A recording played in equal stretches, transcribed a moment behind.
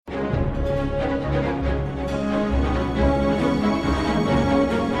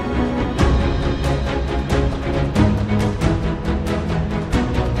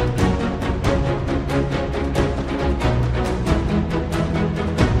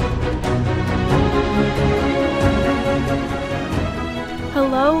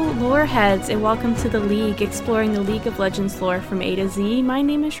Loreheads, and welcome to The League, exploring the League of Legends lore from A to Z. My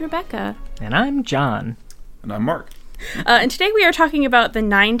name is Rebecca. And I'm John. And I'm Mark. And today we are talking about the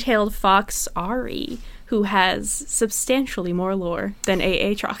nine-tailed fox, Ahri, who has substantially more lore than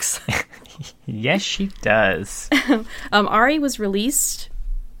Aatrox. Yes, she does. Ahri was released...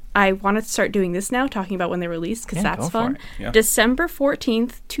 I wanted to start doing this now, talking about when they released, because that's fun. Yeah. December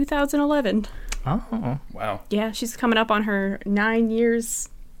 14th, 2011. Oh. Wow. Yeah, she's coming up on her 9 years,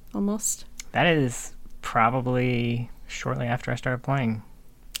 almost. That is probably shortly after I started playing.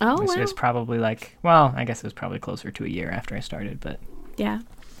 Oh, wow. It was probably I guess it was probably closer to a year after I started, but... Yeah.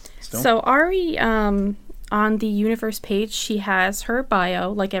 Still? So Ahri, on the universe page, she has her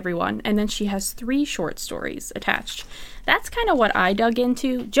bio, like everyone, and then she has 3 short stories attached. That's kind of what I dug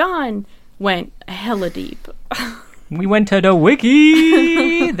into. John went hella deep. We went to the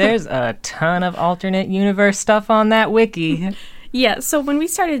wiki! There's a ton of alternate universe stuff on that wiki. Yeah, so when we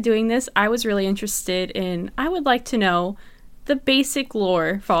started doing this, I was really interested in, I would like to know the basic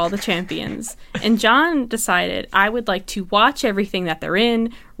lore for all the champions. And John decided I would like to watch everything that they're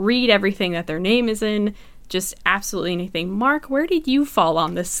in, read everything that their name is in, just absolutely anything. Mark, where did you fall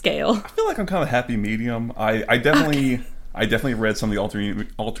on this scale? I feel like I'm kind of a happy medium. I definitely read some of the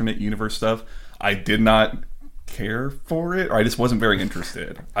alternate universe stuff. I did not care for it, or I just wasn't very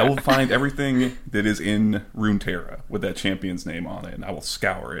interested. I will find everything that is in Runeterra with that champion's name on it, and I will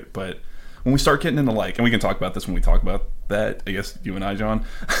scour it. But when we start getting into and we can talk about this when we talk about that, I guess you and I, John,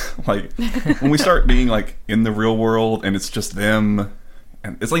 when we start being in the real world and it's just them,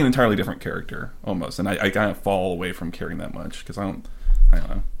 and it's an entirely different character almost, and I kind of fall away from caring that much because I don't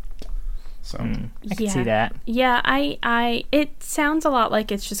know. So I can see that. Yeah, it sounds a lot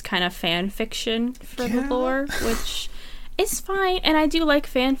like it's just kind of fan fiction for the lore, which is fine. And I do like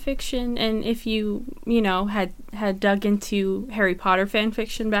fan fiction. And if you had dug into Harry Potter fan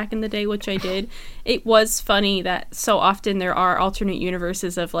fiction back in the day, which I did, it was funny that so often there are alternate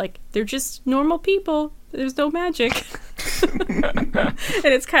universes of they're just normal people. There's no magic. And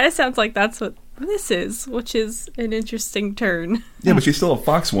it kind of sounds like that's what this is, which is an interesting turn. Yeah, but she's still a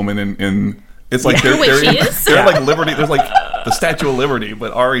fox woman, and it's Wait, she is? they're Liberty. There's the Statue of Liberty,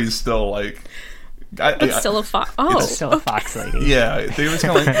 but Ahri's still It's still a fox. Oh, It's still a fox lady. Yeah, they were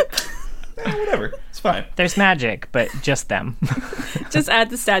kind of whatever. It's fine. There's magic, but just them. Just add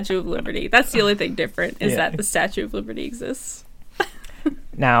the Statue of Liberty. That's the only thing different, is Yeah. that the Statue of Liberty exists.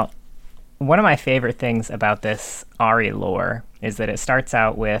 Now, one of my favorite things about this Ahri lore is that it starts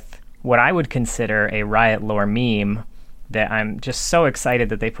out with what I would consider a Riot lore meme that I'm just so excited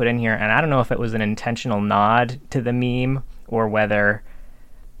that they put in here. And I don't know if it was an intentional nod to the meme or whether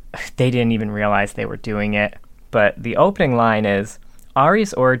they didn't even realize they were doing it. But the opening line is,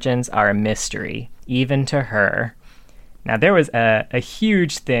 Ahri's origins are a mystery, even to her. Now, there was a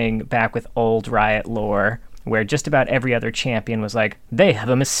huge thing back with old Riot lore where just about every other champion was like, they have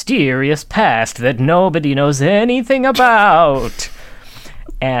a mysterious past that nobody knows anything about.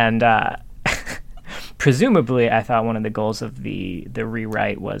 And presumably, I thought one of the goals of the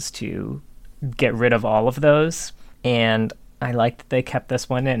rewrite was to get rid of all of those. And I like that they kept this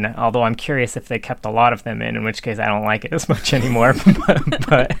one in, although I'm curious if they kept a lot of them in which case I don't like it as much anymore.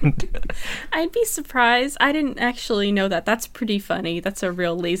 but I'd be surprised. I didn't actually know that. That's pretty funny. That's a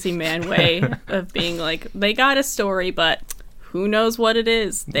real lazy man way of being they got a story, but who knows what it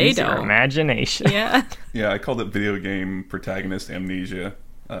is? They use your don't. imagination. Yeah. Yeah, I called it video game protagonist amnesia.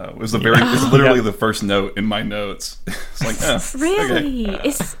 It was it's literally the first note in my notes. It's Really? Okay.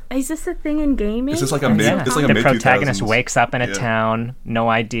 Is this a thing in gaming? It's just like a Yeah. it's like a The mid protagonist 2000s. wakes up in a Yeah. town, no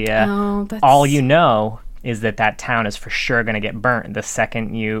idea. Oh, that's... All you know is that town is for sure going to get burnt the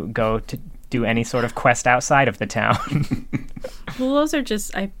second you go to do any sort of quest outside of the town. Well, those are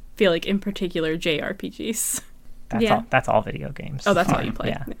just, I feel in particular, JRPGs. That's all video games. Oh, that's all you play.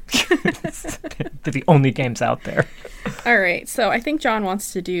 Yeah. They're the only games out there. All right, so I think John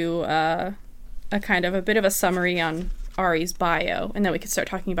wants to do a kind of a bit of a summary on Ahri's bio, and then we can start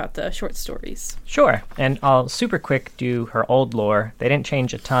talking about the short stories. Sure, and I'll super quick do her old lore. They didn't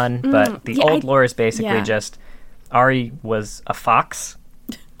change a ton, but the old lore is basically just Ahri was a fox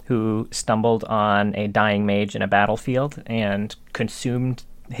who stumbled on a dying mage in a battlefield and consumed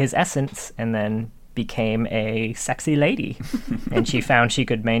his essence and then became a sexy lady. And she found she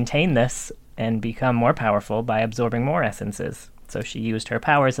could maintain this and become more powerful by absorbing more essences. So she used her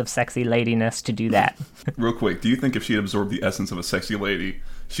powers of sexy ladiness to do that. Real quick, do you think if she had absorbed the essence of a sexy lady,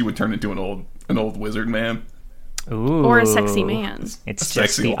 she would turn into an old wizard man? Ooh. Or a sexy man. It's just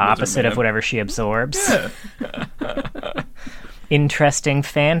Sexy the old wizard opposite man. of whatever she absorbs. Yeah. Interesting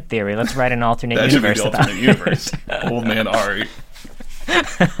fan theory. Let's write an alternate That should be universe the about alternate universe. Old man Ahri.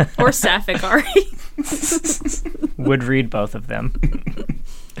 Or Sapphic Ari. Would read both of them.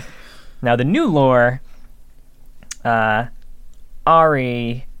 Now, the new lore,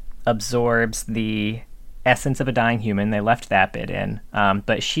 Ari absorbs the essence of a dying human. They left that bit in.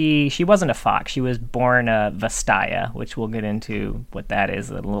 But she wasn't a fox. She was born a Vastaya, which we'll get into what that is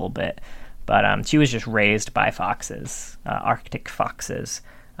in a little bit. But she was just raised by foxes, Arctic foxes.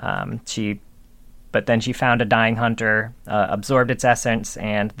 But then she found a dying hunter, absorbed its essence,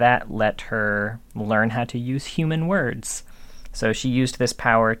 and that let her learn how to use human words. So she used this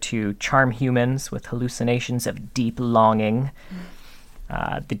power to charm humans with hallucinations of deep longing.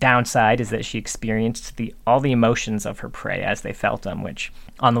 The downside is that she experienced all the emotions of her prey as they felt them, which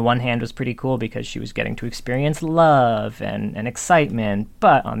on the one hand was pretty cool because she was getting to experience love and excitement.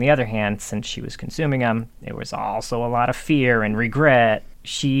 But on the other hand, since she was consuming them, there was also a lot of fear and regret.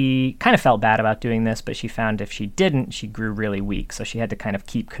 She kind of felt bad about doing this, but she found if she didn't, she grew really weak. So she had to kind of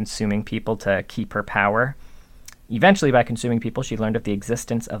keep consuming people to keep her power. Eventually, by consuming people, she learned of the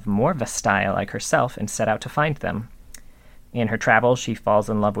existence of more Vastaya like herself and set out to find them. In her travels, she falls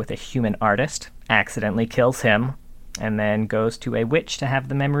in love with a human artist, accidentally kills him, and then goes to a witch to have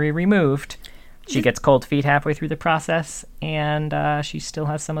the memory removed. She gets cold feet halfway through the process, and she still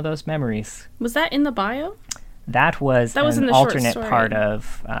has some of those memories. Was that in the bio? That was in an the alternate short story. part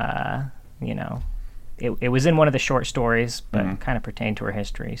of, it was in one of the short stories, but kind of pertained to her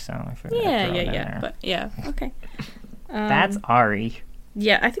history, so I figured I'd throw it in there. But yeah, okay. That's Ari.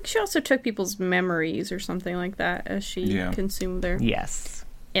 Yeah, I think she also took people's memories or something like that as she consumed their Yes.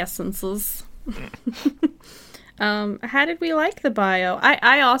 essences. How did we like the bio?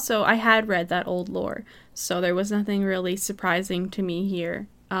 I had read that old lore, so there was nothing really surprising to me here.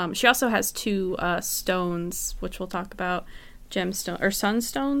 She also has 2 stones, which we'll talk about. Gemstone or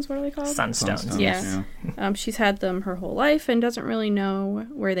sunstones, what are they called? Sunstones. Yeah. She's had them her whole life and doesn't really know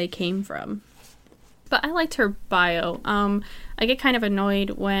where they came from. But I liked her bio. I get kind of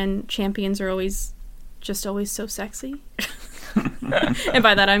annoyed when champions are always so sexy. And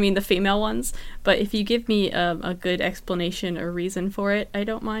by that I mean the female ones. But if you give me a good explanation or reason for it, I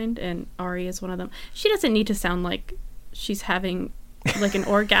don't mind. And Ari is one of them. She doesn't need to sound like she's having like an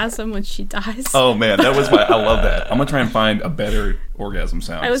orgasm when she dies. Oh man, that was I love that. I'm gonna try and find a better orgasm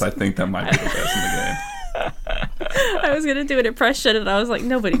sound because I think that might be the best in the game. I was gonna do an impression and I was like,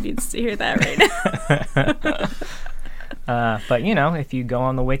 nobody needs to hear that right now. But if you go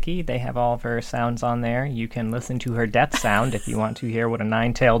on the wiki, they have all of her sounds on there. You can listen to her death sound if you want to hear what a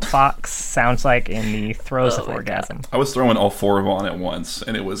 9-tailed fox sounds like in the throes of orgasm. God. I was throwing all 4 of them on at once,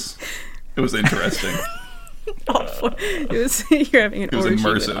 and it was interesting. You're having an orgy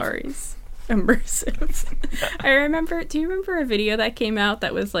immersive. with Ari's. Immersive. Do you remember a video that came out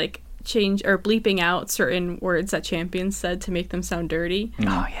that was like change or bleeping out certain words that champions said to make them sound dirty?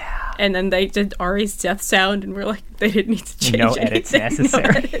 Oh yeah. And then they did Ari's death sound and we're like, they didn't need to change no anything. edits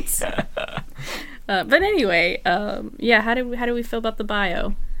necessary. No edits. But anyway, how do we feel about the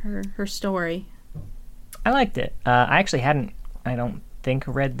bio? Her story. I liked it. I actually hadn't, I don't think,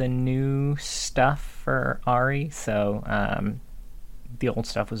 read the new stuff for Ari, so the old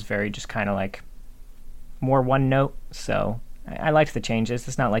stuff was very just kind of like more one note, so I liked the changes.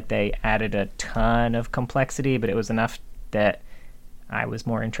 It's not like they added a ton of complexity, but it was enough that I was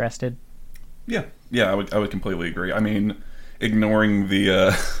more interested. Yeah, I would completely agree. I mean, ignoring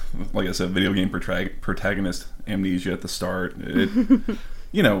the like I said, video game protagonist amnesia at the start, I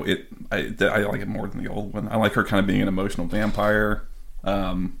like it more than the old one. I like her kind of being an emotional vampire,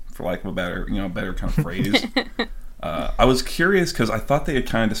 for lack of a better kind of phrase. I was curious because I thought they had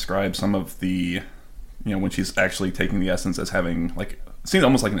kind of described some of the, when she's actually taking the essence as having it seemed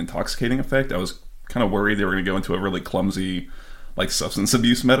almost like an intoxicating effect. I was kind of worried they were going to go into a really clumsy, like substance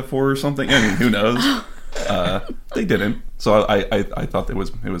abuse metaphor or something. I mean, who knows? They didn't. So I thought it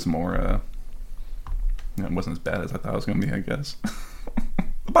was more. It wasn't as bad as I thought it was going to be, I guess.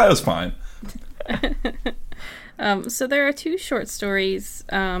 The bio's fine. So there are 2 short stories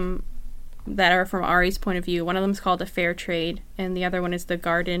that are from Ari's point of view. One of them is called A Fair Trade, and the other one is The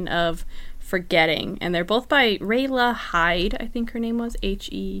Garden of Forgetting. And they're both by Rayla Hyde, I think her name was,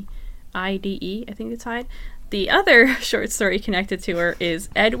 Heide, I think it's Hyde. The other short story connected to her is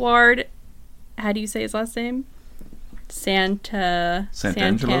Edward, how do you say his last name?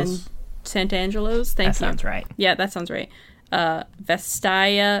 Santangelos? Thank you. That sounds right. Yeah, that sounds right.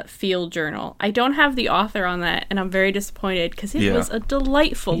 Vastaya Field Journal. I don't have the author on that, and I'm very disappointed because it was a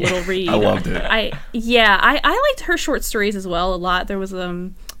delightful little read. I loved it. I liked her short stories as well a lot. There was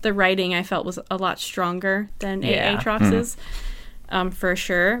the writing I felt was a lot stronger than Aatrox's. for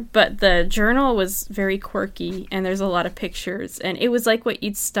sure. But the journal was very quirky, and there's a lot of pictures, and it was like what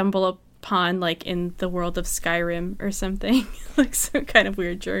you'd stumble upon like in the world of Skyrim or something. Like some kind of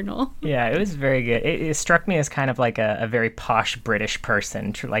weird journal. Yeah, it was very good. It struck me as kind of like a very posh British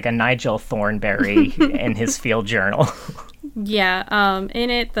person, like a Nigel Thornberry in his field journal. Yeah, in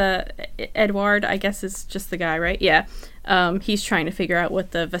it, the Edward, I guess, is just the guy, right? Yeah. He's trying to figure out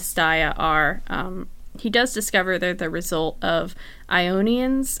what the Vestaya are. He does discover they're the result of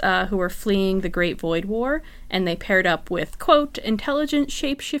Ionians who were fleeing the Great Void War, and they paired up with, quote, intelligent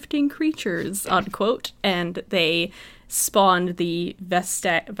shape-shifting creatures, unquote, and they spawned the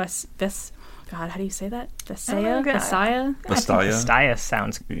God, how do you say that? Vestaya? Oh, God. Vestaya? Vestaya. Vestaya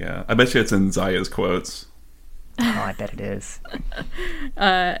sounds... Yeah, I bet you it's in Zaya's quotes. Oh, I bet it is.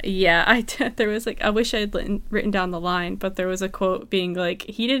 Yeah, there was like, I wish I had written down the line, but there was a quote being like,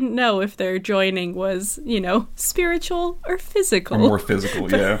 he didn't know if their joining was, spiritual or physical. Or more physical,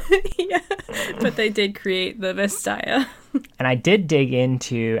 yeah. Yeah, but they did create the Vestaya. And I did dig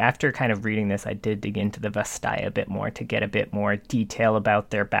into, after kind of reading this, I did dig into the Vestaya a bit more to get a bit more detail about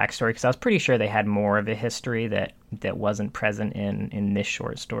their backstory, because I was pretty sure they had more of a history that wasn't present in this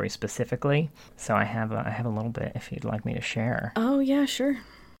short story specifically. So I have a little bit if you'd like me to share. Oh, yeah, sure.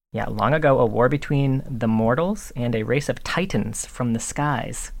 Yeah, long ago, a war between the mortals and a race of titans from the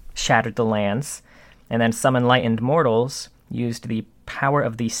skies shattered the lands, and then some enlightened mortals used the power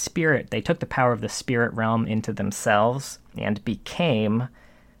of the spirit. They took the power of the spirit realm into themselves and became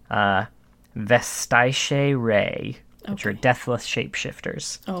Vestice Ray, which are deathless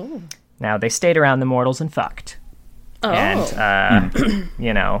shapeshifters. Oh. Now, they stayed around the mortals and fucked. Oh. And,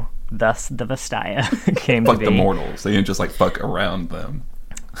 thus the Vestaya came Fuck to be. the mortals. They didn't just, fuck around them.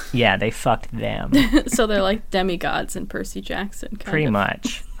 Yeah, they fucked them. So they're like demigods in Percy Jackson, Pretty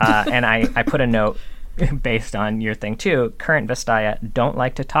much. And I put a note based on your thing, too. Current Vestaya don't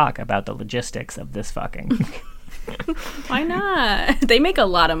like to talk about the logistics of this fucking. Why not? They make a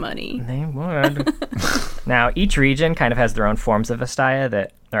lot of money. They would. Now, each region kind of has their own forms of Vestaya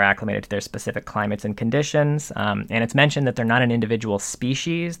that are acclimated to their specific climates and conditions. And it's mentioned that they're not an individual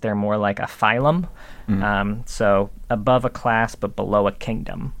species. They're more like a phylum. So above a class, but below a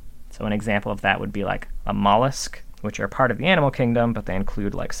kingdom. So an example of that would be like a mollusk, which are part of the animal kingdom, but they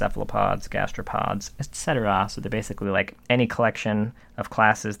include like cephalopods, gastropods, etc. So they're basically like any collection of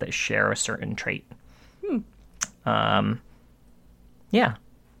classes that share a certain trait. Yeah.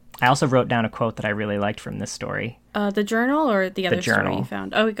 I also wrote down a quote that I really liked from this story. The journal or the other story journal. you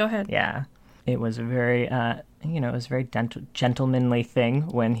found? Oh, go ahead. Yeah. It was a very, it was a very gentlemanly thing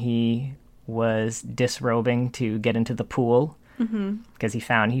when he was disrobing to get into the pool. Because he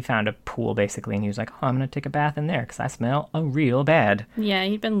found a pool, basically, and he was like, oh, I'm going to take a bath in there because I smell real bad. Yeah,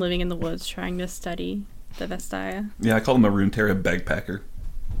 he'd been living in the woods trying to study the Vestaya. Yeah, I call him a Runeterra bagpacker.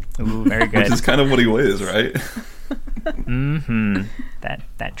 Ooh, very good. Which is kind of what he is, right?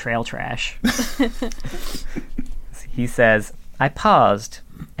 That trail trash. He says, I paused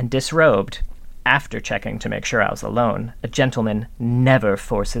and disrobed after checking to make sure I was alone. A gentleman never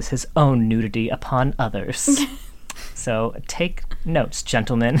forces his own nudity upon others. So take notes,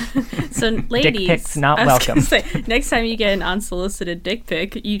 gentlemen. So, ladies, dick pics not I was welcome. gonna say, next time you get an unsolicited dick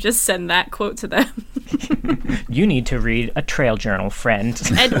pic, you just send that quote to them. You need to read a trail journal, friend.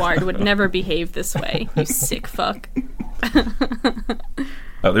 Edward would never behave this way, you sick fuck.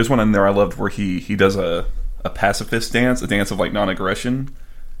 There's one in there I loved where he does a pacifist dance, a dance of non-aggression.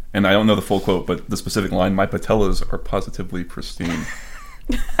 And I don't know the full quote, but the specific line, my patellas are positively pristine.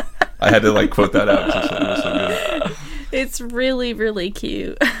 I had to quote that out because it was so good. It's really, really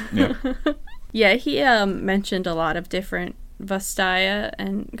cute. Yeah. Yeah, he mentioned a lot of different Vestaya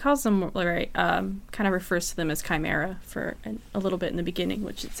and calls them, kind of refers to them as chimera for a little bit in the beginning,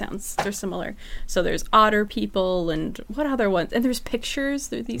 which it sounds they're similar. So there's otter people and what other ones? And there's pictures.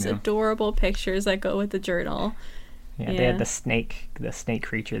 There are these adorable pictures that go with the journal. Yeah, they had the snake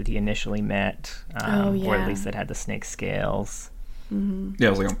creature that he initially met, or at least that had the snake scales. Mm-hmm. Yeah,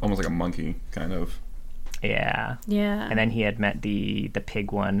 it was almost like a monkey, kind of. Yeah. Yeah. And then he had met the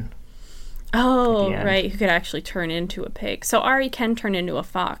pig one. Oh, right, who could actually turn into a pig. So Ari can turn into a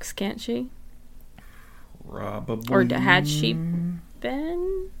fox, can't she? Probably. Or had she been?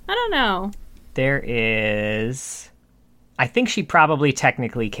 I don't know. There is... I think she probably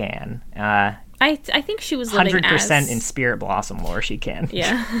technically can. I think she was living 100% in Spirit Blossom lore she can.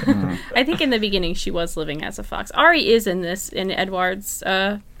 Yeah. I think in the beginning she was living as a fox. Ari is in Edward's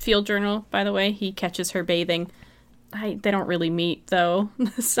field journal, by the way. He catches her bathing. They don't really meet, though,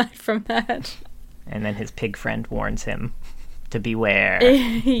 aside from that. And then his pig friend warns him to beware.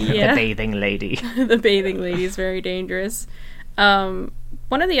 Yeah. The bathing lady. The bathing lady is very dangerous.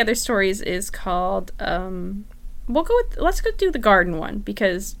 One of the other stories is called, let's go do the garden one,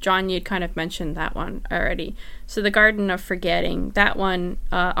 because John, you'd kind of mentioned that one already. So the Garden of Forgetting, that one,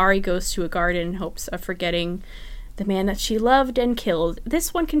 Ari goes to a garden in hopes of forgetting the man that she loved and killed.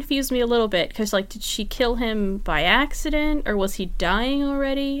 This one confused me a little bit, because, like, did she kill him by accident, or was he dying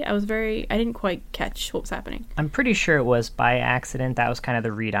already? I didn't quite catch what was happening. I'm pretty sure it was by accident. That was kind of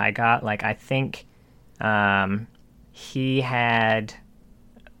the read I got. Like, I think he had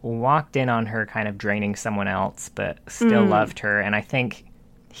walked in on her kind of draining someone else, but still loved her. And I think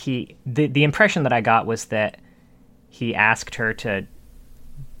the impression that I got was that he asked her to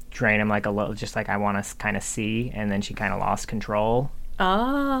drain him, like, a little, just like, I want to kind of see, and then she kind of lost control.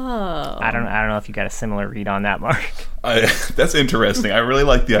 Oh. I don't know if you got a similar read on that, Mark. That's interesting. I really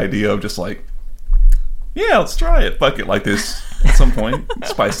like the idea of just like, yeah, let's try it. Fuck it, like this at some point.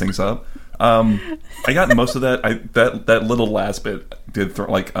 Spice things up. I got most of that. That little last bit did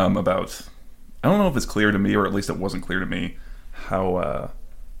about. I don't know if it's clear to me, or at least it wasn't clear to me, how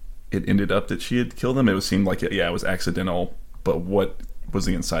it ended up that she had killed him. It seemed like it was accidental, but what was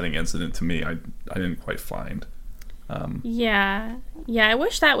the inciting incident to me? I didn't quite find. Yeah. I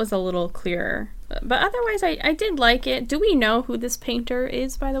wish that was a little clearer. But otherwise, I did like it. Do we know who this painter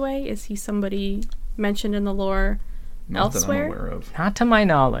is, by the way? Is he somebody mentioned in the lore elsewhere? That I'm aware of. Not to my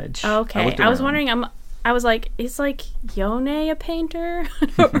knowledge. Okay. I was wondering, I was like, is, like, Yone a painter? I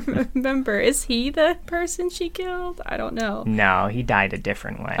don't remember. Is he the person she killed? I don't know. No, he died a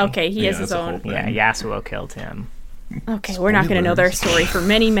different way. Okay, he has his that's a whole own. thing. Yeah, Yasuo killed him. Okay, we're not going to know their story for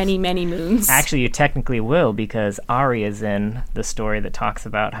many, many, many moons. Actually, you technically will, because Ari is in the story that talks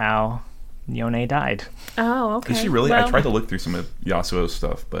about how Yone died. Oh, okay. Did she really? Well, I tried to look through some of Yasuo's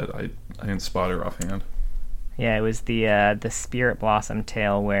stuff, but I didn't spot her offhand. Yeah, it was the Spirit Blossom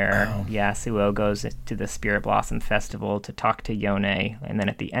tale where Yasuo goes to the Spirit Blossom Festival to talk to Yone, and then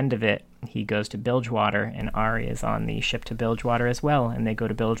at the end of it, he goes to Bilgewater, and Ari is on the ship to Bilgewater as well, and they go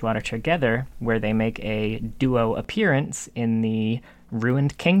to Bilgewater together, where they make a duo appearance in the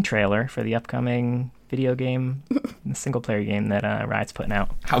Ruined King trailer for the upcoming video game, the single-player game that Riot's putting out.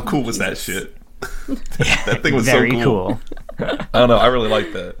 How cool was that shit? That thing was Very so cool. I don't know. I really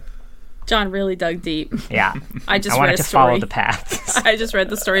like that. John really dug deep. Yeah. I just wanted read a to story. follow the paths. I just read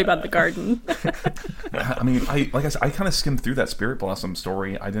the story about the garden. I mean, like I said, I kind of skimmed through that Spirit Blossom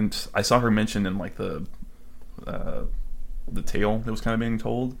story. I saw her mentioned in like the tale that was kind of being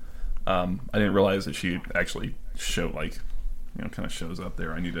told. I didn't realize that she actually kind of shows up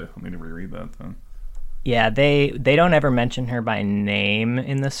there. I need to reread that then. Yeah, they don't ever mention her by name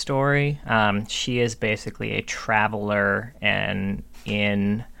in the story. She is basically a traveler and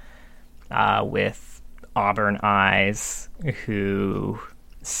with auburn eyes who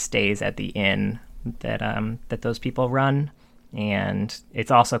stays at the inn that those people run, and it's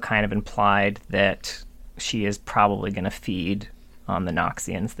also kind of implied that she is probably going to feed on the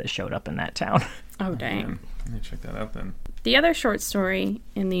Noxians that showed up in that town. Oh, dang. Let me check that out then. The other short story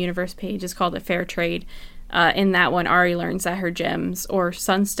in the universe page is called A Fair Trade. In that one, Ari learns that her gems, or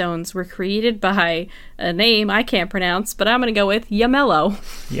sunstones, were created by a name I can't pronounce, but I'm going to go with Yamello.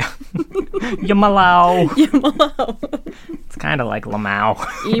 Yeah. Yamalao. Yamello. It's kind of like Lamau.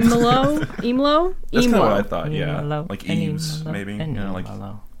 Imlo? Imlo? That's kind of what I Imlo. thought, yeah. Imlo, Like and Eves, Imlo, maybe. and Like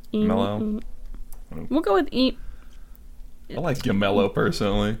Imlo. Mellow. We'll go with I like Yamello,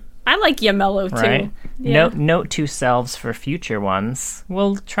 personally. I like Yamello, too. Right? Yeah. Note to selves for future ones.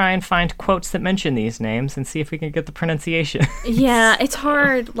 We'll try and find quotes that mention these names and see if we can get the pronunciation. Yeah, it's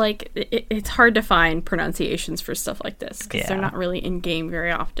hard. Like, it's hard to find pronunciations for stuff like this because they're not really in game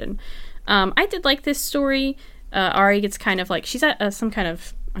very often. I did like this story. Ari gets kind of like, she's at some kind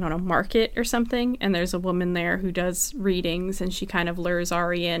of, I don't know, market or something, and there's a woman there who does readings, and she kind of lures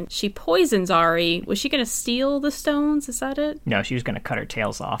Ari in. She poisons Ari. Was she going to steal the stones? Is that it? No, she was going to cut her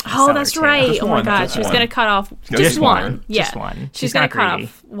tails off. and Oh, sell that's her right. tails. Oh my one, god, just she was one. going to cut off Just just one. one. Yeah, Just one. She's She's going not to cut greedy.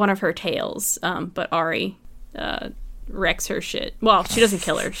 off one of her tails, but Ari wrecks her shit. Well, she doesn't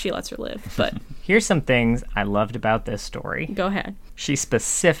kill her. She lets her live. But Here's some things I loved about this story. go ahead. She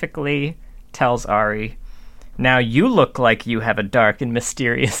specifically tells Ari, "Now you look like you have a dark and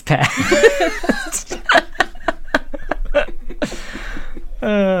mysterious past."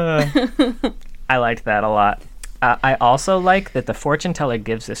 I liked that a lot. I also like that the fortune teller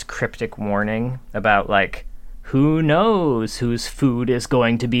gives this cryptic warning about, like, who knows whose food is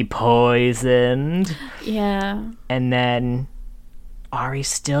going to be poisoned. Yeah. And then Ari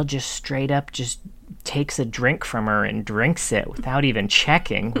still just straight up just takes a drink from her and drinks it without even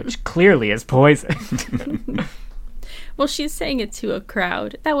checking, which clearly is poison. Well, she's saying it to a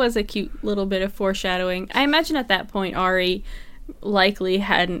crowd. That was a cute little bit of foreshadowing. I imagine at that point Ari likely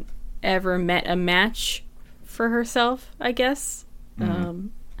hadn't ever met a match for herself, I guess.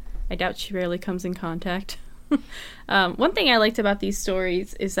 I doubt she rarely comes in contact. One thing I liked about these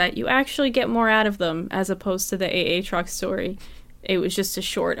stories is that you actually get more out of them as opposed to the Aatrox story. It was just a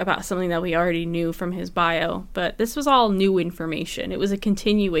short about something that we already knew from his bio, but this was all new information. It was a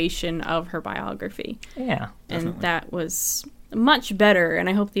continuation of her biography. Yeah. And that was much better, and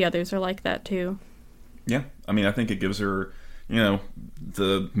I hope the others are like that too. Yeah. I mean, I think it gives her,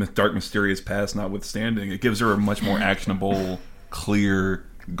 the dark, mysterious past notwithstanding, it gives her a much more actionable, clear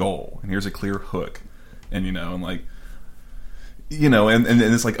goal. And here's a clear hook. And, and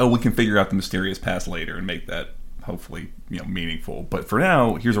it's like, oh, we can figure out the mysterious past later and make that hopefully, meaningful. But for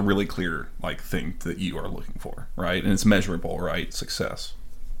now, here's a really clear, thing that you are looking for, right? And it's measurable, right? Success.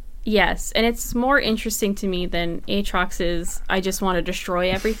 Yes, and it's more interesting to me than Aatrox's I just want to destroy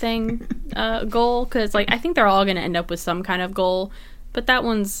everything goal, because, I think they're all going to end up with some kind of goal, but that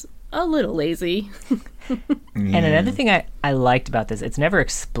one's a little lazy. And another thing I liked about this, it's never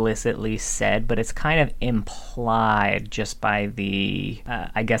explicitly said, but it's kind of implied just by the,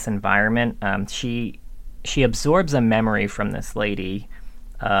 environment. She absorbs a memory from this lady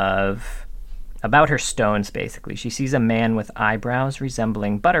about her stones, basically. She sees a man with eyebrows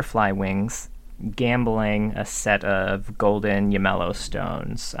resembling butterfly wings gambling a set of golden Yamello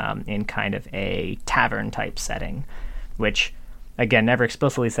stones in kind of a tavern-type setting, which, again, never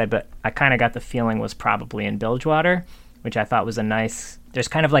explicitly said, but I kind of got the feeling was probably in Bilgewater, which I thought was there's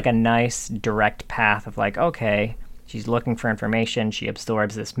kind of a nice direct path of okay, she's looking for information, she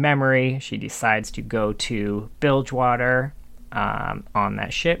absorbs this memory, she decides to go to Bilgewater on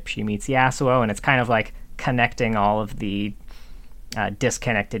that ship, she meets Yasuo, and it's kind of connecting all of the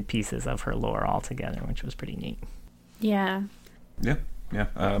disconnected pieces of her lore all together, which was pretty neat. Yeah. Yeah.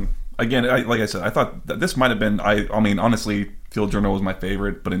 Again, like I said, I thought that this might have been, I mean, honestly, Field Journal was my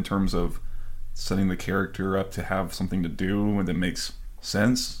favorite, but in terms of setting the character up to have something to do and that makes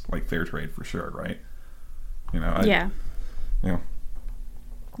sense, Fair Trade for sure, right? Yeah,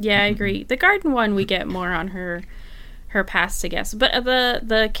 I agree. The garden one, we get more on her past, I guess. But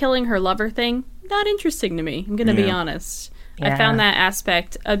the killing her lover thing, not interesting to me. I'm going to be honest. Yeah. I found that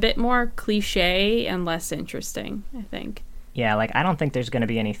aspect a bit more cliche and less interesting, I think. Yeah, I don't think there's going to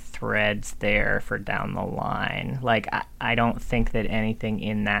be any threads there for down the line. I don't think that anything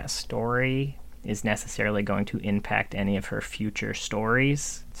in that story is necessarily going to impact any of her future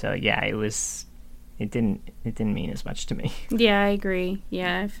stories. So yeah, it didn't mean as much to me. Yeah, I agree.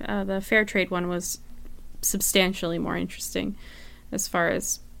 Yeah, the Fair Trade one was substantially more interesting as far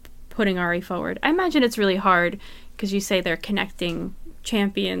as putting Ari forward. I imagine it's really hard because you say they're connecting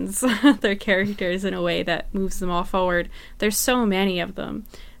champions, their characters, in a way that moves them all forward. There's so many of them.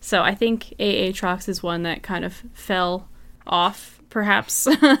 So I think Aatrox is one that kind of fell off, perhaps,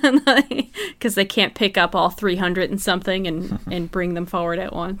 because they can't pick up all 300 and something and bring them forward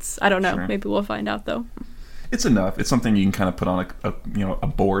at once. I don't know. Sure. Maybe we'll find out, though. It's enough. It's something you can kind of put on a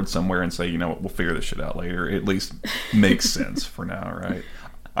board somewhere and say, we'll figure this shit out later. It at least makes sense for now, right?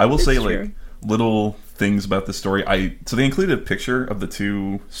 I will say, true. Little things about the story. So they included a picture of the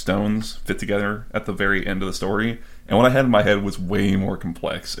two stones fit together at the very end of the story, and what I had in my head was way more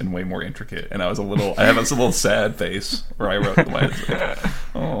complex and way more intricate. And I have this little sad face where I wrote I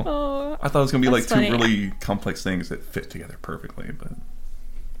thought it was gonna be two funny. Really complex things that fit together perfectly, but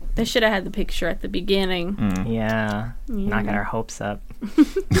they should have had the picture at the beginning. Yeah, knocking our hopes up.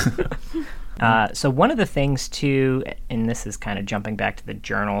 So one of the things too, and this is kind of jumping back to the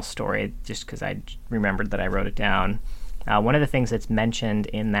journal story, just because I remembered that I wrote it down. One of the things that's mentioned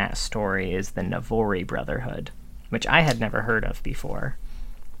in that story is the Navori Brotherhood, which I had never heard of before.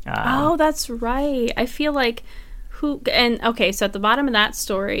 Oh, that's right. I feel like so at the bottom of that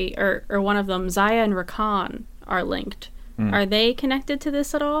story, or one of them, Xayah and Rakan are linked. Are they connected to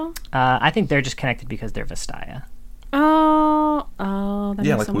this at all? I think they're just connected because they're Vastaya. Oh, that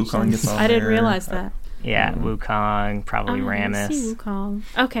makes so much Wukong sense. I didn't realize that. Yeah, Wukong, probably Rammus. I see Wukong.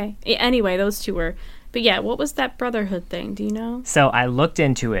 Okay. Anyway, those two were. But yeah, what was that Brotherhood thing? Do you know? So I looked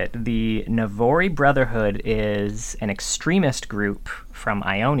into it. The Navori Brotherhood is an extremist group from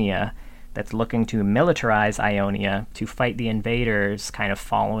Ionia that's looking to militarize Ionia to fight the invaders, kind of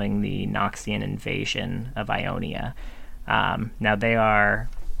following the Noxian invasion of Ionia. Now they are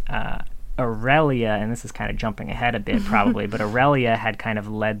Aurelia, and this is kind of jumping ahead a bit probably, but Aurelia had kind of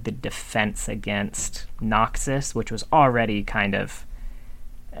led the defense against Noxus, which was already kind of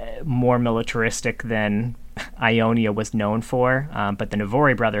more militaristic than Ionia was known for, but the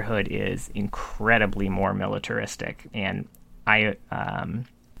Navori Brotherhood is incredibly more militaristic, and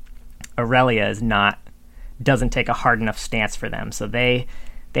Aurelia doesn't take a hard enough stance for them, so they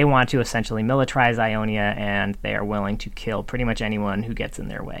want to essentially militarize Ionia, and they are willing to kill pretty much anyone who gets in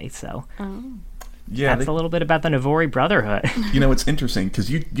their way. So Yeah, that's a little bit about the Navori Brotherhood. It's interesting because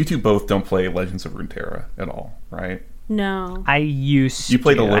you two both don't play Legends of Runeterra at all, right? No. I used You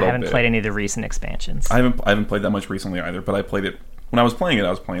played to. a little I haven't bit. played any of the recent expansions. I haven't played that much recently either, but I played it when I was playing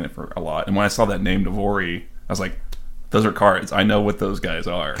it for a lot. And when I saw that name Navori, I was like, those are cards. I know what those guys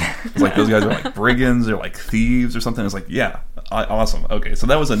are. It's like those guys are like brigands or like thieves or something. It's like, yeah, awesome. Okay, so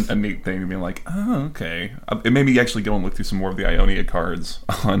that was a neat thing to be like, oh, okay. It made me actually go and look through some more of the Ionia cards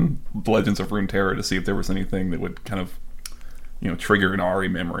on Legends of Runeterra to see if there was anything that would kind of trigger an Ari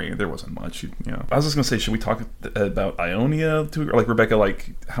memory. There wasn't much. I was just gonna say, should we talk about Ionia too? Or like Rebecca,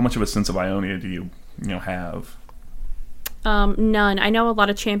 like how much of a sense of Ionia do you have? None. I know a lot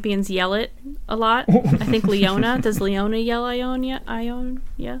of champions yell it a lot. I think Leona. Does Leona yell Ionia?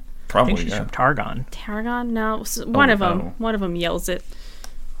 Yeah. I Probably, think she's yeah. from Targon. Targon? No. One of them. no. One of them yells it.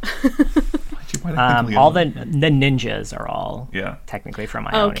 Why did I think All Leona? the ninjas are all Yeah. technically from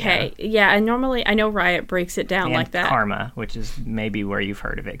Ionia. Okay. Yeah, and normally I know Riot breaks it down And like that. Karma, which is maybe where you've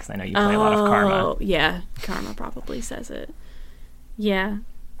heard of it, because I know you play a lot of Karma. Oh, yeah. Karma probably says it. Yeah.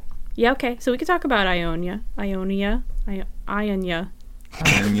 Yeah, okay. So we could talk about Ionia. Ionia. Ionia. You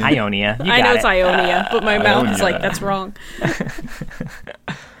I know got it's it. Ionia, but my mouth is Ionia. like, that's wrong.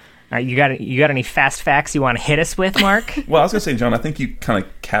 All right, you got any fast facts you want to hit us with, Mark? Well, I was gonna say, John, I think you kind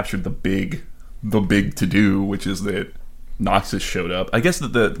of captured the big to do, which is that Noxus showed up. I guess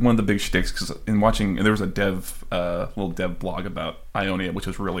that one of the big shticks, because in watching, there was a little dev blog about Ionia, which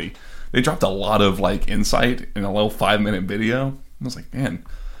was really, they dropped a lot of like insight in a little 5-minute video. I was like, man,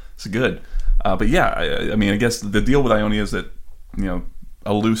 it's good. But yeah, I mean, I guess the deal with Ionia is that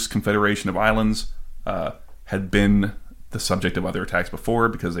a loose confederation of islands had been the subject of other attacks before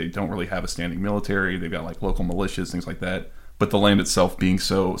because they don't really have a standing military. They've got like local militias, things like that. But the land itself being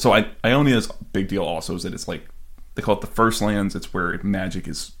so Ionia's big deal also is that it's like, they call it the first lands. It's where magic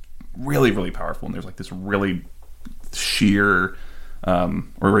is really, really powerful, and there's like this really sheer or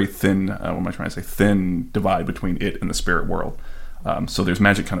very thin, what am I trying to say, thin divide between it and the spirit world. So there's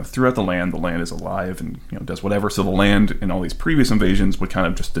magic kind of throughout the land. The land is alive and does whatever. So the land in all these previous invasions would kind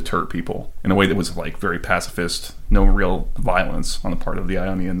of just deter people in a way that was like very pacifist, no real violence on the part of the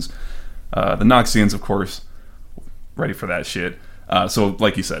Ionians. The Noxians, of course, ready for that shit. So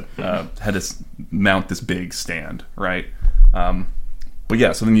like you said, had to mount this big stand, right? But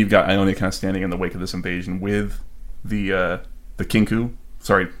yeah, so then you've got Ionia kind of standing in the wake of this invasion with the Kinku.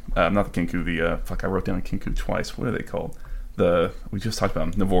 Sorry, not the Kinku. I wrote down Kinku twice. What are they called? We just talked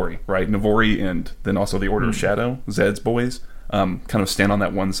about them, Navori, right? Navori, and then also the Order of Shadow, Zed's boys, kind of stand on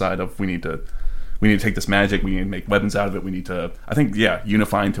that one side of we need to take this magic, we need to make weapons out of it, we need to, I think,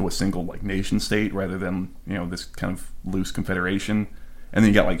 unify into a single like nation state rather than this kind of loose confederation. And then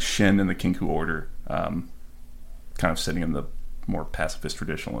you got like Shen and the Kinku Order, kind of sitting in the more pacifist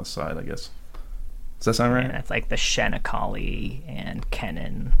traditionalist side, I guess. Does that sound right? And it's like the Shenakali and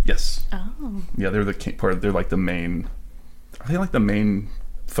Kennen. Yes. Oh. Yeah, they're they're like the main. Are they like the main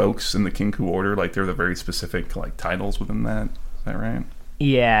folks in the Kinku Order? Like they're the very specific like titles within that. Is that right?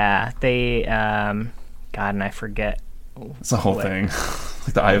 Yeah, they. God, and I forget. It's the whole what- thing.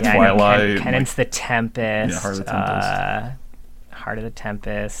 Like the Eye of Yeah, I know Twilight. Kennen's the Tempest. Yeah, Heart of the Tempest. Heart of the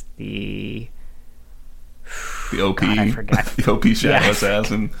Tempest. The the OP. God, I forgot. The OP Shadow Yeah.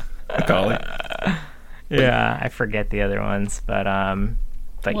 Assassin. Akali. Yeah, I forget the other ones, but Well,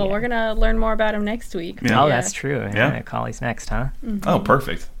 yeah. we're going to learn more about him next week. Yeah. Oh, that's true. Yeah. Yeah, Akali's next, huh? Oh,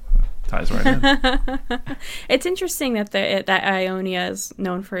 perfect. Ties right in. It's interesting that that Ionia is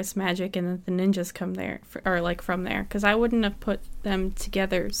known for its magic and that the ninjas come there, from there, because I wouldn't have put them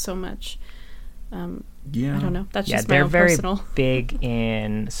together so much. Yeah. I don't know. That's Yeah, just my they're own very personal. big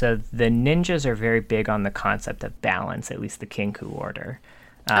in. So the ninjas are very big on the concept of balance, at least the Kinku Order.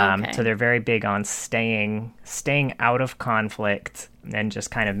 Okay. So they're very big on staying out of conflict and just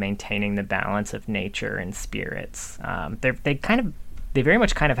kind of maintaining the balance of nature and spirits. They very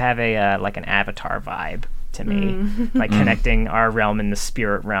much kind of have a like an Avatar vibe to me, like connecting our realm and the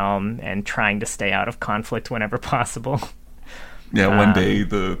spirit realm and trying to stay out of conflict whenever possible. Yeah, one day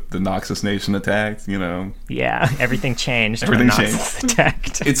the Noxus Nation attacked, Yeah, everything changed. Everything when changed. Noxus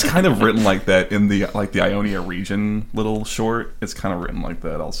attacked. It's kind of written like that in the Ionia region little short. It's kind of written like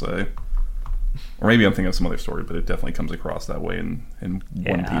that, I'll say. Or maybe I'm thinking of some other story, but it definitely comes across that way in one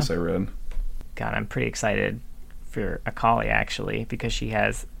Yeah. piece I read. God, I'm pretty excited for Akali, actually, because she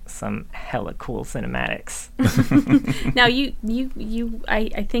has some hella cool cinematics. Now,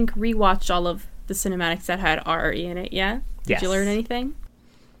 I think rewatched all of the cinematics that had Ari in it, yeah? Did Yes. you learn anything?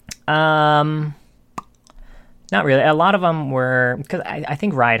 Not really. A lot of them were, because I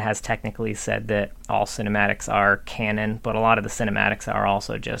think Riot has technically said that all cinematics are canon, but a lot of the cinematics are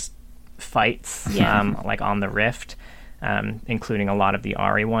also just fights, like on the Rift, including a lot of the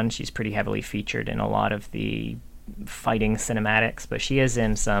Ari ones. She's pretty heavily featured in a lot of the fighting cinematics, but she is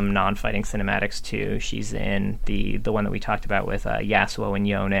in some non-fighting cinematics too. She's in the one that we talked about with Yasuo and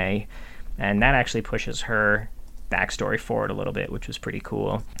Yone, and that actually pushes her backstory forward a little bit, which was pretty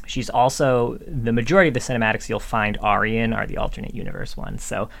cool. She's also, the majority of the cinematics you'll find Ari in are the alternate universe ones.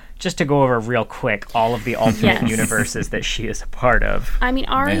 So just to go over real quick all of the alternate universes that she is a part of. I mean,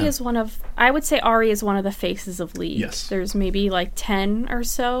 Ari is I would say Ari is one of the faces of League. Yes. There's maybe like 10 or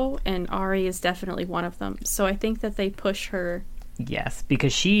so, and Ari is definitely one of them. So I think that they push her. Yes,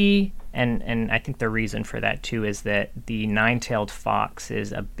 because she, and I think the reason for that too is that the nine-tailed fox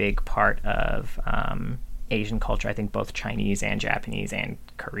is a big part of Asian culture. I think both Chinese and Japanese and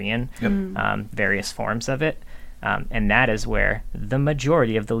Korean, various forms of it. And that is where the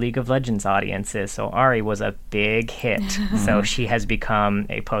majority of the League of Legends audience is. So Ari was a big hit. So she has become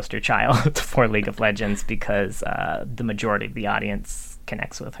a poster child for League of Legends because the majority of the audience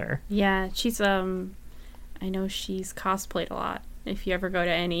connects with her. Yeah, she's, I know she's cosplayed a lot. If you ever go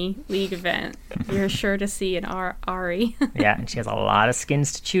to any League event, you're sure to see an Ari. Yeah, and she has a lot of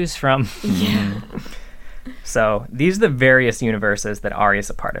skins to choose from. Yeah. So these are the various universes that Ari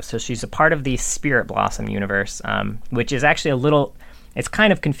is a part of. So she's a part of the Spirit Blossom universe, which is actually it's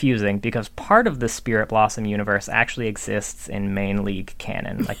kind of confusing because part of the Spirit Blossom universe actually exists in main League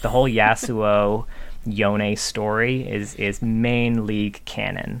canon. Like the whole Yasuo Yone story is main League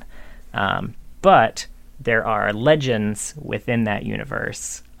canon. But there are legends within that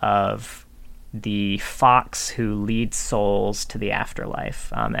universe of the fox who leads souls to the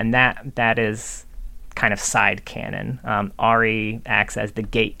afterlife. And that is kind of side canon. Ari acts as the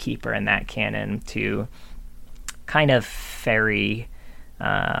gatekeeper in that canon to kind of ferry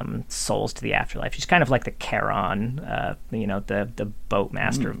souls to the afterlife. She's kind of like the Charon, the boat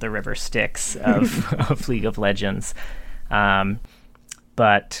master of the River Styx of League of Legends.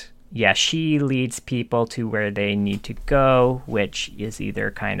 But yeah, she leads people to where they need to go, which is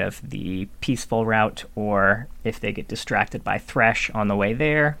either kind of the peaceful route, or if they get distracted by Thresh on the way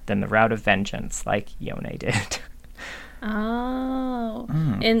there, then the route of vengeance, like Yone did. Oh.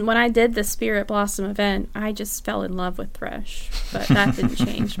 And when I did the Spirit Blossom event, I just fell in love with Thresh, but that didn't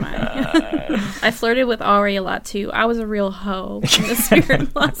change my... I flirted with Ari a lot, too. I was a real hoe in the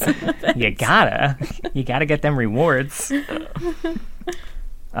Spirit Blossom event. You gotta get them rewards.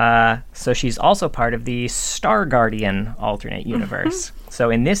 So she's also part of the Star Guardian alternate universe. So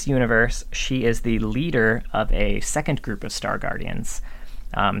in this universe, she is the leader of a second group of Star Guardians.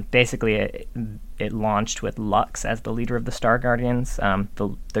 Basically, it launched with Lux as the leader of the Star Guardians.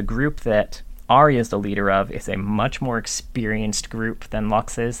 The group that Ari is the leader of is a much more experienced group than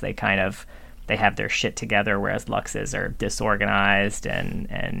Lux is. They have their shit together, whereas Lux's are disorganized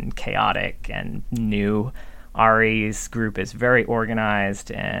and chaotic and new. Ari's group is very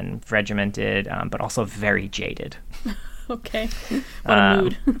organized and regimented, but also very jaded. Okay. What a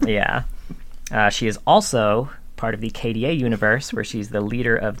mood. Yeah. She is also part of the KDA universe, where she's the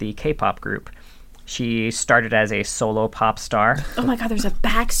leader of the K-pop group. She started as a solo pop star. Oh my god, there's a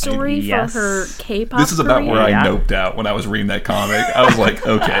backstory for her K-pop This is about career? where I noped out when I was reading that comic. I was like,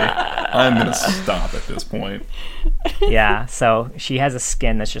 okay, I'm going to stop at this point. Yeah, so she has a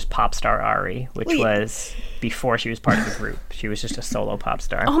skin that's just pop star Ari, which was before she was part of the group. She was just a solo pop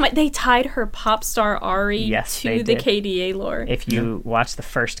star. Oh my, they tied her pop star Ari Yes, to they the did. KDA lore. If you watch the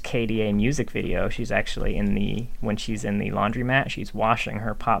first KDA music video, she's actually when she's in the laundromat, she's washing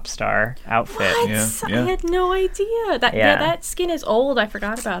her pop star outfit. What? Yeah, I yeah. had no idea. That skin is old. I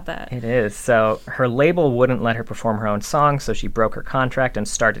forgot about that. It is. So her label wouldn't let her perform her own songs, so she broke her contract and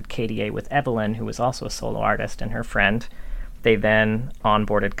started KDA with Evelyn, who was also a solo artist, and her friend. They then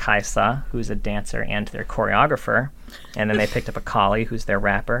onboarded Kaisa, who's a dancer and their choreographer, and then they picked up Akali, who's their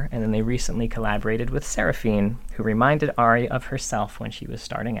rapper, and then they recently collaborated with Seraphine, who reminded Ari of herself when she was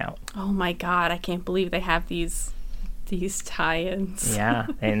starting out. Oh my god, I can't believe they have these tie-ins. Yeah,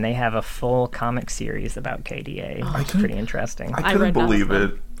 and they have a full comic series about KDA. It's pretty interesting. I couldn't believe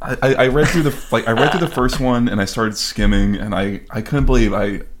it. I read through the first one, and I started skimming, and I couldn't believe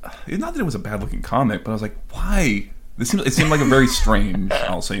not that it was a bad looking comic, but I was like, why? It seemed like a very strange,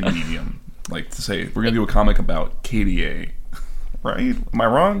 I'll say, medium. Like to say we're gonna do a comic about KDA, right? Am I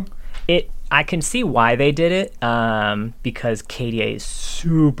wrong? I can see why they did it, because KDA is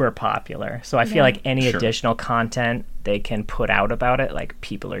super popular. So I feel like any additional content they can put out about it, like,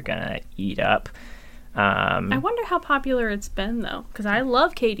 people are gonna eat up. I wonder how popular it's been, though, because I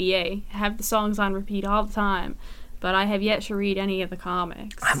love KDA. I have the songs on repeat all the time, but I have yet to read any of the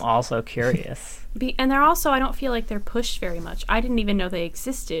comics. I'm also curious. And they're also, I don't feel like they're pushed very much. I didn't even know they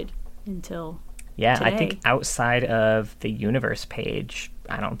existed until today. I think outside of the universe page,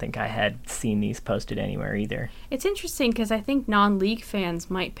 I don't think I had seen these posted anywhere either. It's interesting because I think non-League fans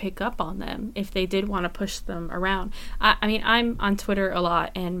might pick up on them if they did want to push them around. I mean, I'm on Twitter a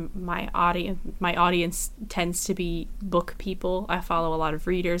lot, and my audience tends to be book people. I follow a lot of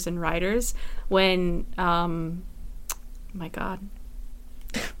readers and writers. When, my God,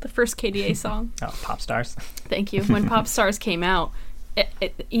 the first KDA song. Oh, Pop Stars. Thank you. When Pop Stars came out,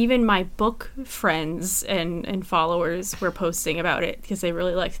 even my book friends and followers were posting about it because they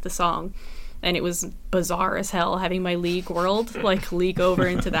really liked the song, and it was bizarre as hell having my League world like leak over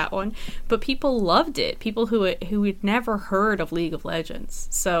into that one. But people loved it. People who had never heard of League of Legends.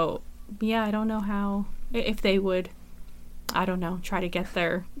 So yeah, I don't know how, if they would, I don't know, try to get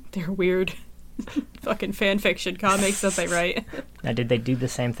their weird fucking fan fiction comics that they write. Now, did they do the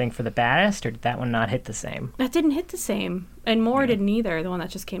same thing for The Baddest, or did that one not hit the same? That didn't hit the same, and More didn't either, the one that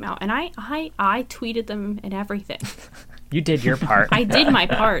just came out. And I tweeted them and everything. You did your part. I did my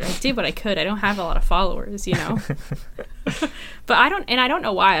part. I did what I could. I don't have a lot of followers, you know. But I don't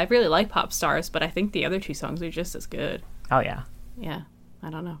know why. I really like Pop Stars, but I think the other two songs are just as good. Oh yeah. Yeah,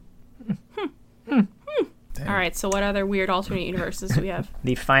 I don't know. All right, so what other weird alternate universes do we have?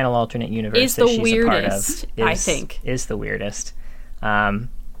 The final alternate universe is that the she's weirdest, a part of I think. Is the weirdest.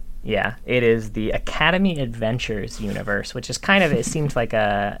 Yeah, it is the Academy Adventures universe, which is kind of, it seems like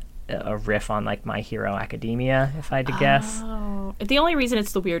a riff on like My Hero Academia, if I had to guess. Oh, the only reason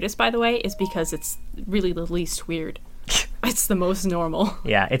it's the weirdest, by the way, is because it's really the least weird. It's the most normal.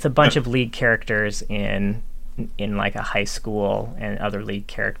 Yeah, it's a bunch of League characters in like a high school, and other League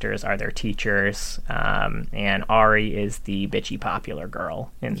characters are their teachers, and Ari is the bitchy popular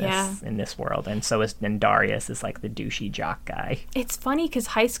girl in this world, and Darius is like the douchey jock guy. It's funny because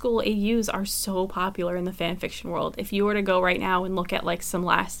high school AUs are so popular in the fanfiction world. If you were to go right now and look at like some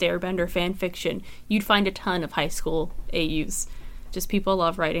Last Airbender fanfiction, you'd find a ton of high school AUs. Just people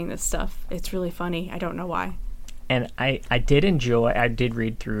love writing this stuff. It's really funny. I don't know why. And I did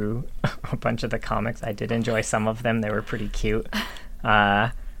read through a bunch of the comics. I did enjoy some of them. They were pretty cute.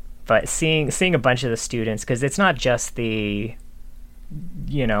 But seeing a bunch of the students, because it's not just the,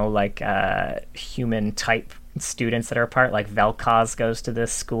 human type students that are a part. Like Vel'Koz goes to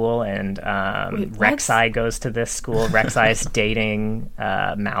this school, and Rek'Sai goes to this school. Rek'Sai's dating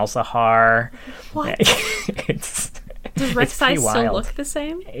Malzahar. What? Does Rek'Sai still look the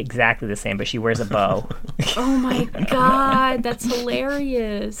same? Exactly the same, but she wears a bow. Oh my god, that's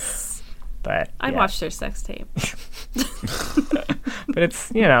hilarious. But I'd watch their sex tape. But it's,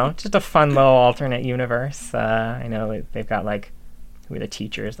 just a fun little alternate universe. I know they've got like, who are the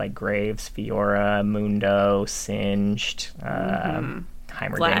teachers? Like Graves, Fiora, Mundo, Singed,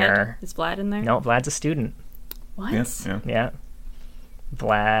 Heimerdinger. Vlad? Is Vlad in there? No, Vlad's a student. What? Yeah.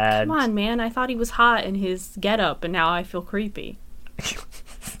 Vlad. Come on, man. I thought he was hot in his getup, and now I feel creepy.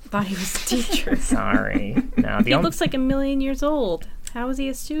 Thought he was a teacher. Sorry. No, he looks like 1,000,000 years old. How is he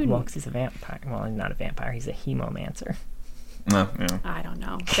a student? Well, because he's a vampire. Well, he's not a vampire. He's a hemomancer. Yeah. I don't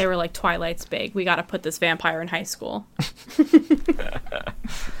know. They were like, Twilight's big. We got to put this vampire in high school.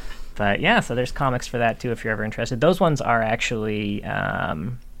 But yeah, so there's comics for that too if you're ever interested. Those ones are actually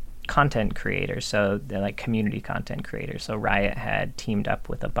content creators, so they're like community content creators. So Riot had teamed up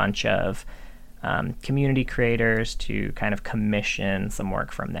with a bunch of community creators to kind of commission some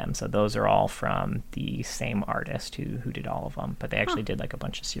work from them. So those are all from the same artist who did all of them, but they actually did like a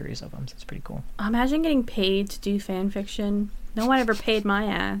bunch of series of them, so it's pretty cool. Imagine getting paid to do fan fiction. No one ever paid my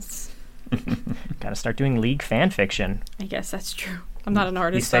ass. Gotta start doing League fan fiction. I guess that's true. I'm not an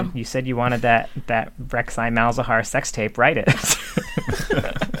artist. You said you wanted that Rek'Sai Malzahar sex tape. Write it.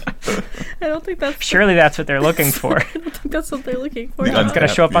 I don't think that's... Surely that's what they're looking for. I don't think that's what they're looking for. It's going to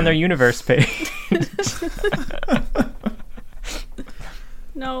show up on their universe page.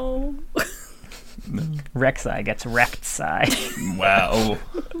 No. Rek'Sai gets Rek'Sai. Wow.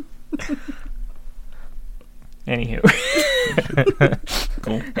 Anywho.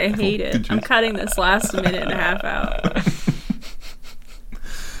 Cool. I hate it. I'm cutting this last minute and a half out.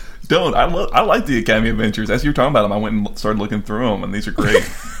 Don't. I like the Academy Adventures. As you were talking about them, I went and started looking through them, and these are great.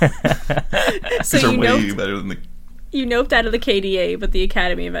 So these are way better than the... You noped out of the KDA, but the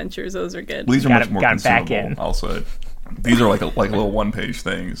Academy Adventures, those are good. Well, these are much more consumable, back in. Also. these are like little 1-page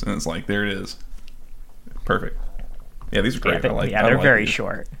things, and it's like there it is, perfect. Yeah, these are great. They're very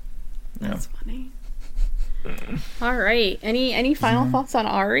short. That's funny. All right, any final thoughts on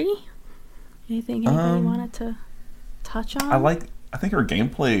Ari? Anything anybody wanted to touch on? I think her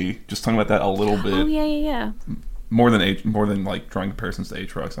gameplay. Just talking about that a little bit. Oh yeah. More than like drawing comparisons to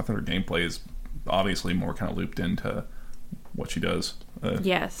Aatrox. I think her gameplay is obviously more kind of looped into what she does.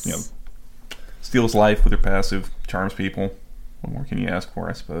 Yes. You know, steals life with her passive, charms people. What more can you ask for,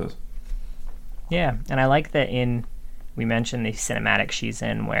 I suppose? Yeah, and I like that we mentioned the cinematic she's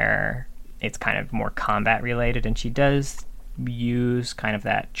in where it's kind of more combat related, and she does use kind of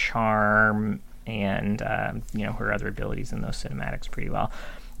that charm and her other abilities in those cinematics pretty well.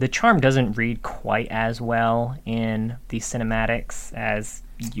 The charm doesn't read quite as well in the cinematics as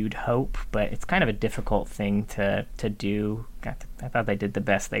you'd hope, but it's kind of a difficult thing to do. I thought they did the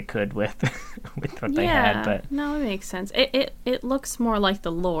best they could with what they had. But no, it makes sense. It looks more like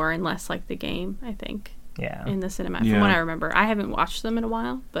the lore and less like the game, I think. Yeah. In the cinematic, from what I remember, I haven't watched them in a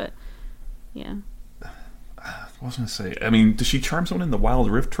while, but yeah. I was going to say, I mean, does she charm someone in the Wild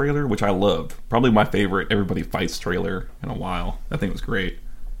Rift trailer, which I loved? Probably my favorite Everybody Fights trailer in a while. That thing was great.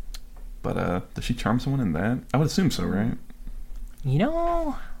 But does she charm someone in that? I would assume so, right?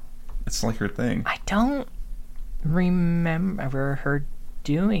 It's like her thing. I don't remember her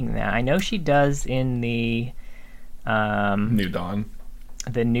doing that. I know she does in the New Dawn.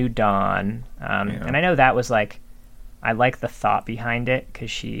 The New Dawn. And I know that was like, I like the thought behind it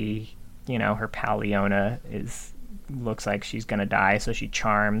because she, her pal Leona looks like she's going to die, so she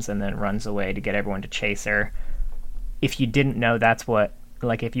charms and then runs away to get everyone to chase her. If you didn't know that's what,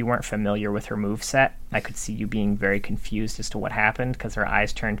 like if you weren't familiar with her moveset, I could see you being very confused as to what happened because her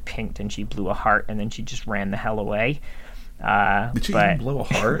eyes turned pink and she blew a heart and then she just ran the hell away. Did she even blow a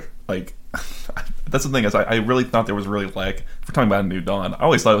heart? Like, that's the thing is I really thought there was really if we're talking about a New Dawn, I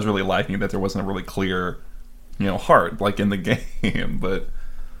always thought it was really lacking that there wasn't a really clear, heart like in the game, but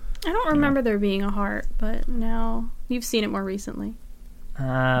I don't remember there being a heart, but now you've seen it more recently.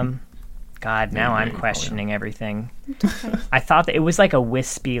 God, now I'm questioning everything. Okay. I thought that it was like a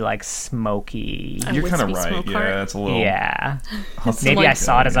wispy, like smoky. You're kind of right. Yeah, it's a little. Yeah. Maybe I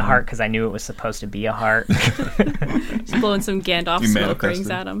saw it as a heart because I knew it was supposed to be a heart. Just blowing some Gandalf smoke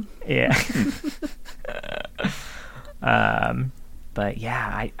rings at him. Yeah. But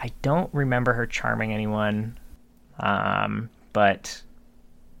yeah, I don't remember her charming anyone. But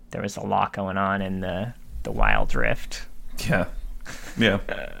there was a lot going on in the Wild Rift. Yeah. Yeah.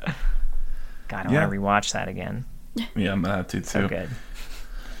 God, I want to rewatch that again. Yeah, I'm gonna have to too. So good.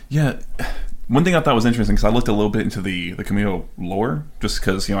 Yeah, one thing I thought was interesting because I looked a little bit into the Camille lore, just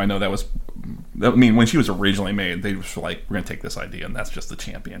because I know that was. I mean, when she was originally made, they were like, "We're gonna take this idea, and that's just the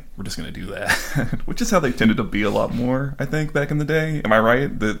champion. We're just gonna do that," which is how they tended to be a lot more. I think back in the day. Am I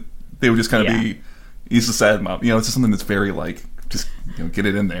right? That they would just kind of be. He's a sad mom. It's just something that's very like just get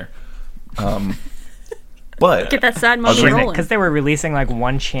it in there. But get that sad motion rolling because they were releasing like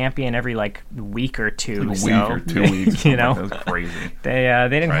one champion every like week or two, like a week or 2 weeks. That was crazy. They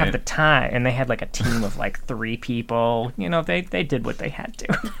didn't have the time, and they had like a team of like 3 people. They did what they had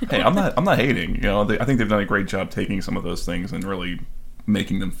to. Hey, I'm not hating. I think they've done a great job taking some of those things and really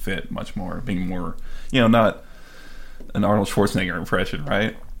making them fit much more, being more, not an Arnold Schwarzenegger impression,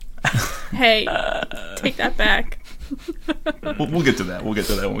 right? Hey, take that back. We'll get to that. We'll get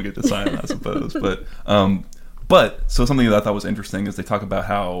to that when we get to Sion, I suppose. But so something that I thought was interesting is they talk about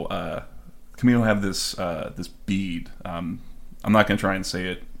how Camino have this bead. I'm not going to try and say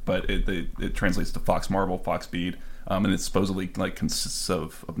it, but it translates to Fox Marble, Fox Bead, and it supposedly like consists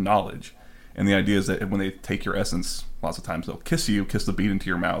of knowledge. And the idea is that when they take your essence, lots of times they'll kiss the bead into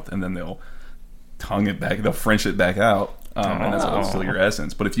your mouth, and then they'll tongue it back, they'll French it back out, and that's what'll steal your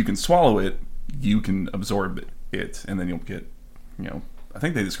essence. But if you can swallow it, you can absorb it, and then you'll get, I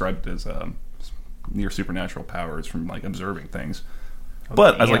think they described it as near supernatural powers from like observing things.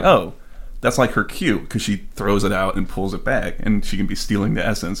 But I was like, that's like her cue because she throws it out and pulls it back, and she can be stealing the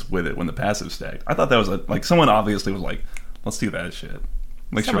essence with it when the passive stacked. I thought that was someone obviously was like, let's do that shit.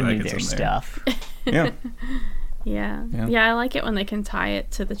 Make someone sure that knew gets their in there. stuff. Yeah. Yeah, I like it when they can tie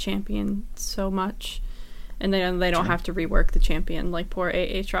it to the champion so much, and they don't have to rework the champion like poor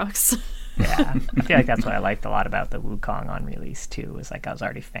Aatrox. Yeah, I feel like that's what I liked a lot about the Wukong on release too. Was like I was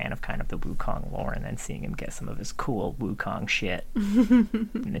already a fan of kind of the Wukong lore, and then seeing him get some of his cool Wukong shit. And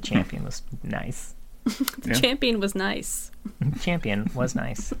the champion was nice. The champion was nice. Champion was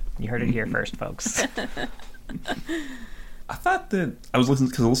nice. You heard it here first, folks. I thought that I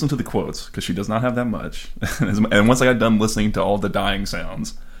listened to the quotes because she does not have that much, and once I got done listening to all the dying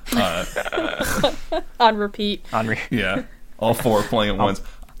sounds, On repeat. Yeah, all 4 playing at once.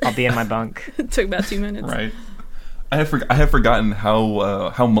 I'll be in my bunk. It took about 2 minutes. Right. I have forgotten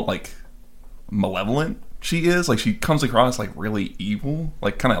how like malevolent she is. Like she comes across like really evil,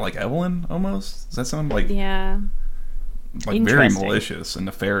 like kind of like Evelyn almost. Does that sound like Yeah. like very malicious and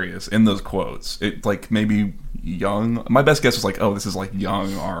nefarious in those quotes? It like maybe young. My best guess was like, oh, this is like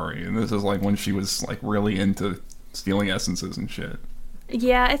young Ari, and this is like when she was like really into stealing essences and shit.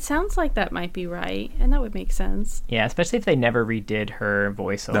 Yeah, it sounds like that might be right, and that would make sense. Yeah, especially if they never redid her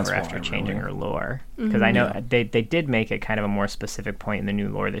voiceover after changing her lore. Because I know they did make it kind of a more specific point in the new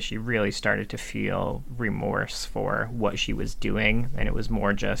lore that she really started to feel remorse for what she was doing, and it was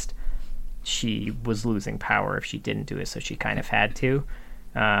more just she was losing power if she didn't do it, so she kind of had to.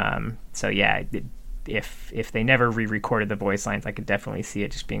 So yeah, if they never re-recorded the voice lines, I could definitely see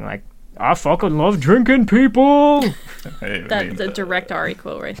it just being like, I fucking love drinking people. That's a direct Ari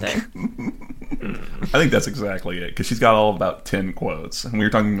quote right there. I think that's exactly it, because she's got all about 10 quotes, and we were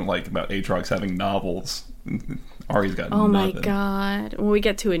talking like about Aatrox having novels. Ari's got Oh nothing. my god! When we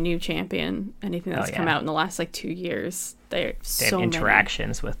get to a new champion, anything that's come out in the last like 2 years, they have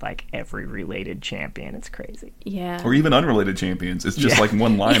interactions with like every related champion. It's crazy. Yeah. Or even unrelated champions. It's just like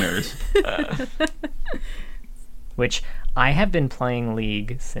one-liners. Which I have been playing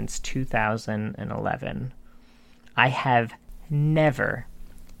League since 2011. I have never,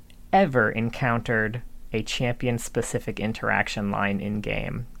 ever encountered a champion-specific interaction line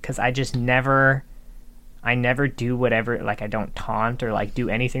in-game, because I never do whatever, like I don't taunt or like do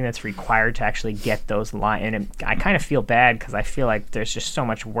anything that's required to actually get those lines. And I kind of feel bad because I feel like there's just so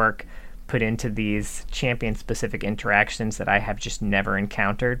much work put into these champion-specific interactions that I have just never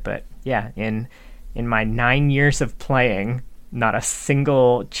encountered. But yeah, in my 9 years of playing, not a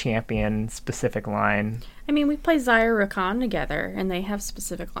single champion-specific line. I mean, we play Zyra Rakan together, and they have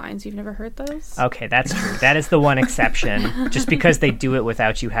specific lines. You've never heard those? Okay, that's true. That is the one exception. Just because they do it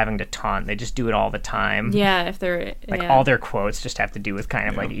without you having to taunt. They just do it all the time. Yeah, if they're... Like, all their quotes just have to do with kind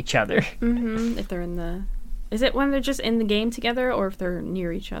of like each other. Mm-hmm. If they're in the... Is it when they're just in the game together, or if they're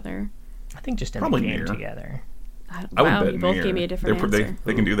near each other? I think just in Probably the game near. Together. Wow, you both gave me a different answer.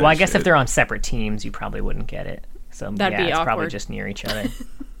 They can do that. Well, I guess if they're on separate teams, you probably wouldn't get it. So That'd be it's awkward. Probably just near each other.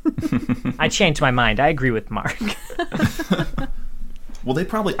 I changed my mind. I agree with Mark. Well,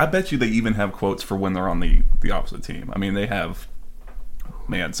 I bet you they even have quotes for when they're on the opposite team. I mean, they have,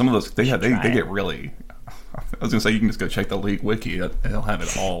 man, some of those, they get really, I was going to say, you can just go check the League wiki. They'll have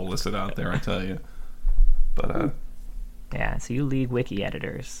it all listed out there, I tell you. But, yeah, so you League wiki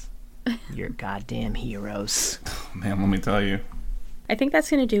editors, you're goddamn heroes. Man, let me tell you. I think that's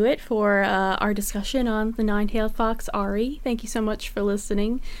going to do it for our discussion on the Nine-Tailed Fox Ari. Thank you so much for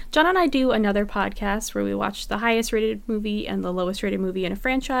listening. John and I do another podcast where we watch the highest rated movie and the lowest rated movie in a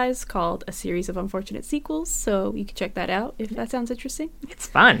franchise called A Series of Unfortunate Sequels, so you can check that out if that sounds interesting. It's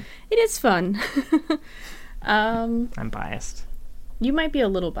fun. It is fun. I'm biased. You might be a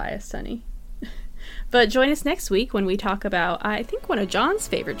little biased, honey. But join us next week when we talk about, I think, one of John's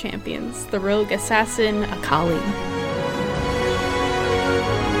favorite champions, the rogue assassin Akali.